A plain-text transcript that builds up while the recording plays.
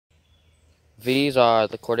These are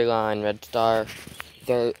the cordyline red star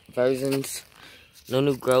versions. No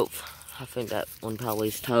new growth. I think that one probably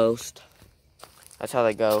is toast. That's how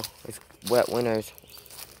they go. It's wet winters.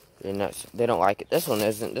 They don't like it. This one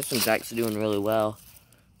isn't. This one's actually doing really well.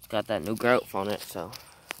 It's got that new growth on it, so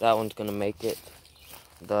that one's gonna make it.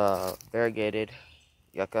 The variegated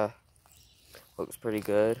yucca looks pretty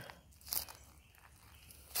good.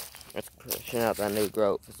 It's pushing out that new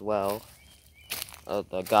growth as well.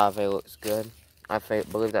 The agave looks good. I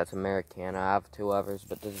believe that's Americana. I have 2 others,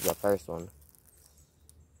 but this is the first one.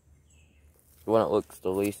 The one that looks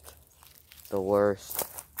the worst. That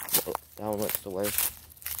one looks the worst.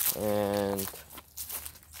 And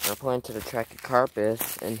I planted a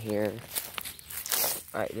trachycarpus in here,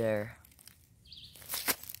 right there.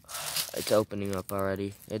 It's opening up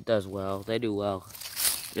already. It does well. They do well.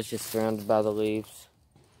 It's just surrounded by the leaves.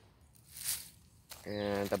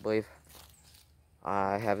 And I believe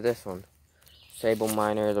I have this one. Sable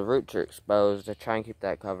minor. The roots are exposed. I try and keep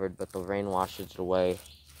that covered, but the rain washes it away.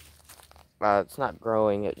 It's not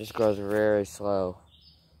growing. It just grows very slow.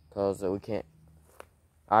 Because we can't.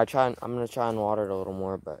 I'm going to try and water it a little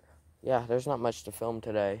more, but yeah, there's not much to film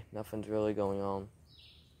today. Nothing's really going on.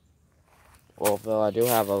 Well, though, I do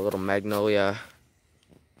have a little magnolia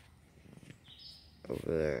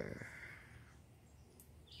over there.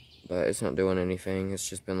 But it's not doing anything. It's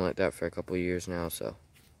just been like that for a couple years now, so.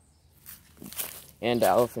 And the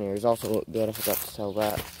elephant ears also look good. I forgot to tell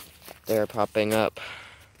that. They're popping up.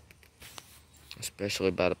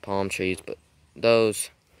 Especially by the palm trees, but those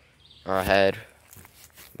are ahead.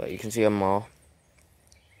 But you can see them all.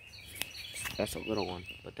 That's a little one,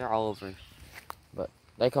 but they're all over. But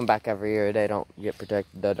they come back every year. They don't get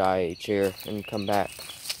protected. They die each year and come back.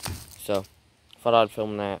 So, thought I'd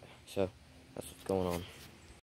film that. So, that's what's going on.